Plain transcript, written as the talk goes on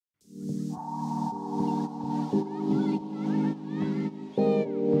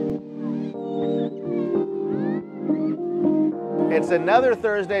It's another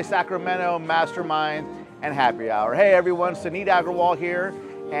Thursday Sacramento Mastermind and Happy Hour. Hey everyone, Sunit Agrawal here,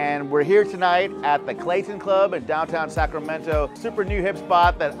 and we're here tonight at the Clayton Club in downtown Sacramento. Super new hip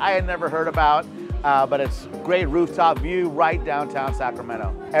spot that I had never heard about, but it's great rooftop view right downtown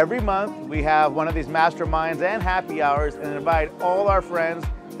Sacramento. Every month we have one of these masterminds and happy hours and invite all our friends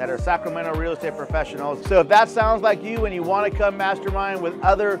that are Sacramento real estate professionals. So if that sounds like you and you want to come mastermind with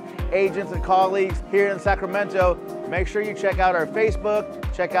other agents and colleagues here in Sacramento, make sure you check out our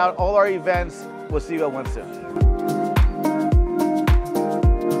Facebook, check out all our events. We'll see you at one soon.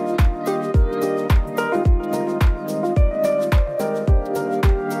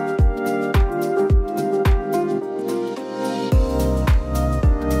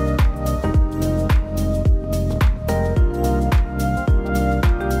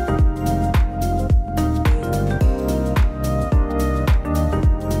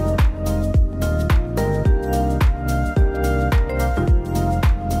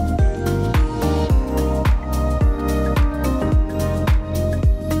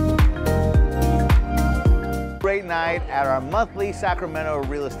 Great night at our monthly Sacramento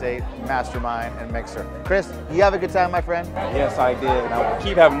real estate mastermind and mixer. Chris, you have a good time, my friend? Yes, I did, and I will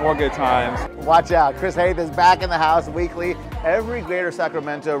keep having more good times. Watch out, Chris Hayth is back in the house weekly. Every greater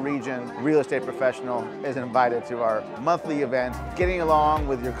Sacramento region real estate professional is invited to our monthly event, getting along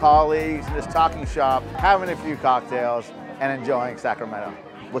with your colleagues and just talking shop, having a few cocktails, and enjoying Sacramento.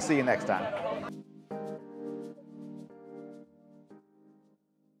 We'll see you next time.